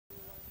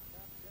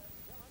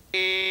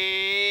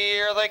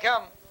Here they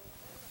come.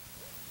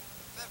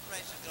 Fifth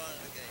race is going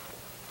to the gate.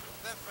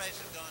 Fifth race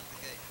is going to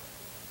the gate.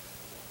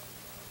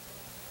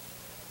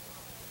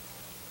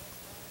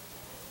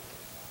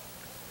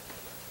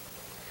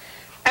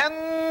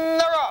 And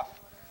they're off.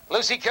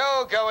 Lucy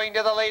Co going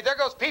to the lead. There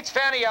goes Pete's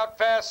Fanny out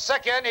fast.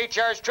 Second,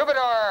 HR's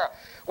Troubadour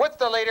with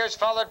the leaders,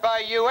 followed by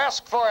You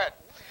Ask For It.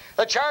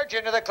 The charge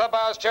into the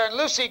clubhouse turn.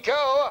 Lucy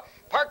Co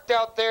parked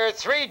out there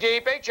 3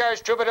 deep.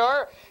 HR's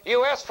Troubadour.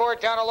 You Ask For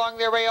It down along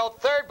the rail.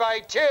 Third by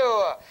 2.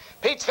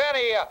 Pete's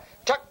Fanny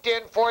tucked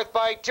in fourth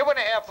by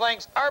 2.5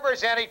 lengths.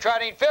 Arbor's Annie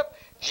trotting fifth.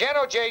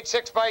 Jano Jade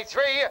 6 by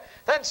 3.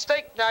 Then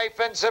Steak Knife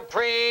and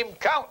Supreme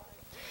Count.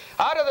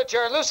 Out of the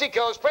turn, Lucy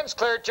Co sprints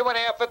clear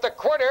 2.5 at the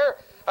quarter.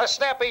 A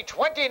snappy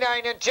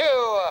 29 and 2.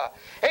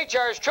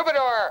 HR's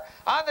Troubadour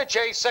on the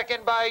chase,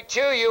 second by 2.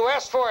 You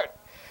Ask For It.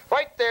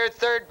 Right there,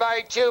 third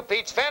by 2.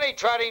 Pete's Fanny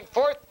trotting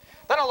fourth.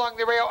 Then along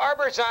the rail,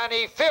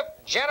 Arborzani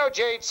fifth. Jano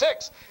Jade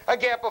 6. A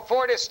gap of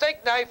 4 to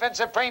Steak Knife and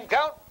Supreme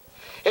Count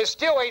is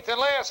still 8th and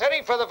last,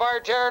 heading for the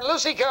far turn.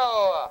 Lucy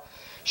Co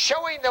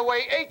showing the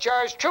way.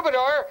 HR's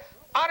Troubadour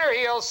on her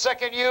heels,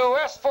 second. You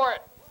Ask For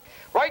It.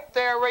 Right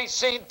there,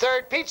 racing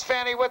third. Pete's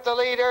Fanny with the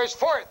leaders,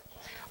 fourth.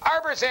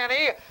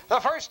 Arborzani, the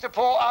first to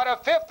pull out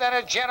of fifth, and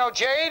a Jano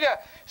Jade.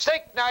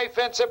 Steak Knife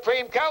and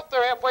Supreme Count.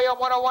 They're halfway on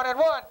 101 and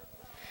 1.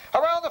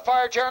 Around the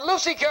far turn,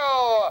 Lucy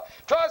Co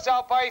draws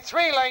out by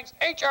 3 lengths.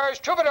 HR's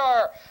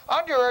Troubadour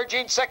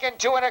under-urging second,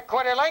 2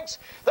 1/4 lengths.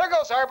 There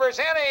goes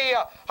Arborzani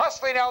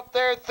hustling out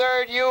there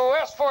third. You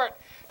Ask For It.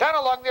 Down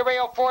along the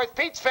rail, fourth.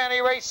 Pete's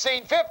Fanny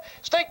racing fifth.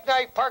 Steak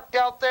Knife parked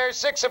out there,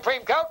 6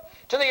 Supreme Count.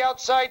 To the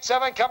outside,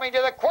 7 coming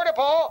to the quarter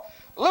pole.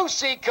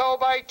 Lucy Co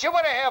by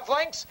 2.5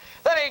 lengths.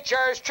 Then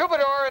HR's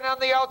Troubadour, and on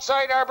the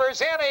outside,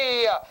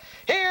 Arborzani.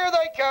 Here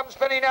they come,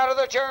 spinning out of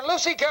the turn.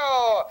 Lucy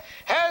Co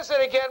has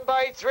it again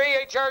by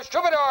 3. HR's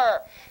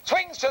Troubadour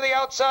swings to the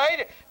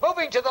outside,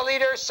 moving to the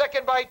leader,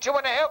 second by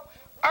 2.5.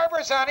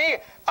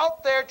 Arborzani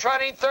out there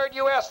trotting third.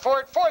 You Ask For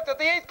It, fourth at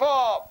the 8th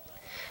pole.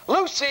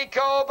 Lucy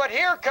Co, but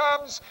here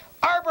comes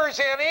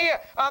Arborzani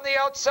on the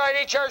outside.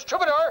 HR's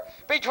Troubadour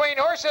between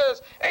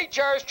horses.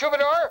 HR's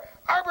Troubadour,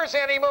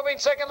 Arborzani moving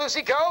second.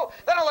 Lucy Co,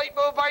 then a late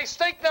move by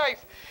Steak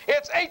Knife.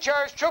 It's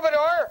HR's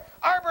Troubadour,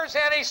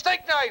 Arborzani,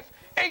 Steak Knife.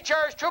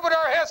 HR's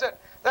Troubadour has it.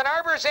 Then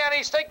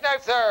Arborzani, Steak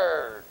Knife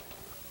third.